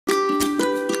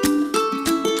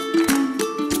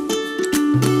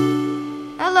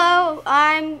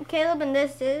I'm Caleb and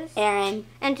this is Aaron.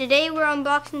 And today we're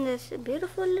unboxing this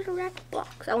beautiful little wrapped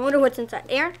box. I wonder what's inside.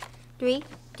 Aaron, 3,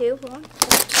 2, 1.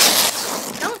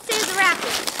 Don't say the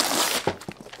wrapping.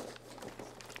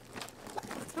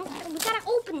 We gotta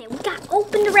open it. We gotta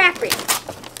open the wrapping. Is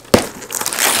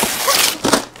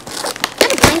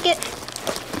that a blanket?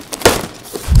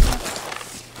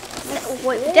 No,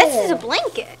 wait, this is a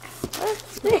blanket.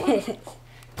 What's this?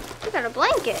 We got a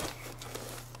blanket.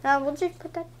 We'll just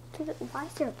put that to the. Why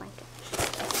is there a blanket?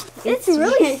 It's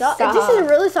really soft. soft. This is a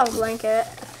really soft blanket.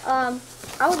 I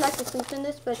would like to sleep in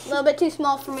this, but it's a little bit too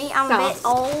small for me. I'm a bit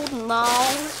old and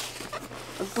long.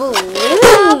 A balloon.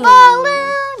 A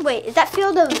balloon. Wait, is that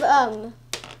filled of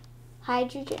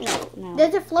hydrogen? No.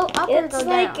 Does it float up or It's go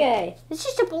like down? It's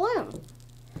just a balloon.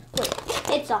 Wait,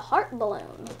 it's a heart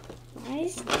balloon. Why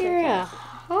is there a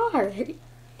heart?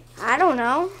 I don't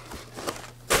know.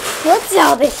 What's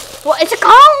all this? Well, it's a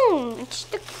cone. It's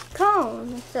just a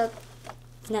cone. It's a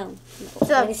No. It's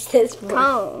a What is this for?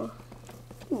 cone.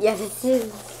 Yeah, this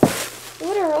is.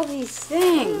 What are all these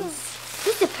things?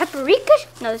 This is a paprika?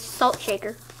 No, this is a salt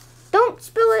shaker. Don't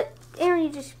spill it, Aaron. You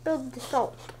just spilled the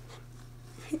salt.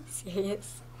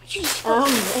 Serious? What's What's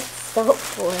salt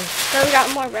for? So we got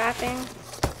more wrapping.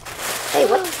 Hey,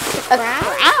 what's a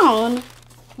crown?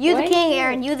 You the What king, is it?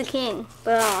 Aaron. You the king.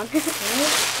 Put it on.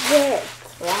 What's this?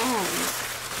 Crown.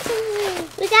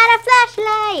 We got a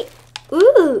flashlight.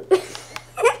 Ooh.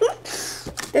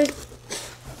 There's.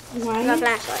 We got a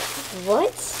flashlight.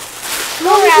 What?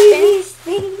 More How do wrapping. these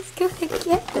things go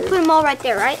together? Put them all right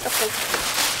there, right? Okay.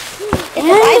 It's And-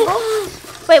 a Bible.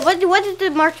 Wait, what is the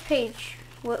March page?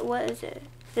 What is it?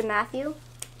 Is it Matthew?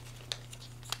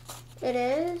 It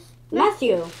is.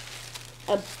 Matthew.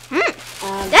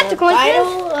 That's a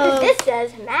coincidence. This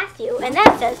says Matthew, and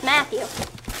that says Matthew.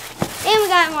 And we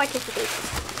got more tissue paper.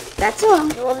 That's all.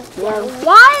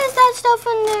 Why is that stuff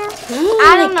in there?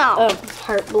 I don't know. A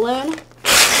heart balloon.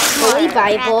 Holy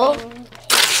Bible. Wrapping.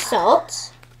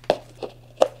 Salt.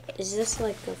 Is this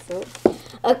like a fruit?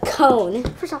 A cone.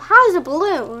 First of all, how is a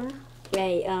balloon?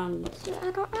 A I don't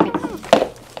know.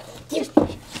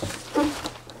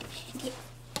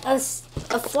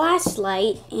 a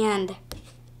flashlight and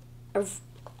a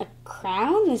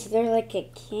crown. Is there like a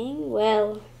king?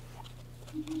 Well.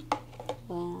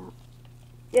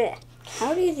 Yeah.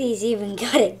 How do these even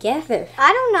go together?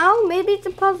 I don't know. Maybe it's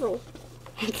a puzzle.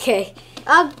 Okay.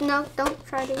 No, don't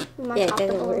try to. You might Yeah, it pop the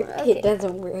doesn't balloon. work. Okay. It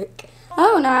doesn't work. I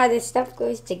don't know how this stuff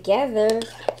goes together.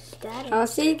 Got it. I'll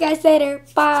see you guys later.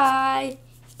 Bye.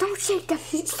 Don't shake the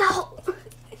salt.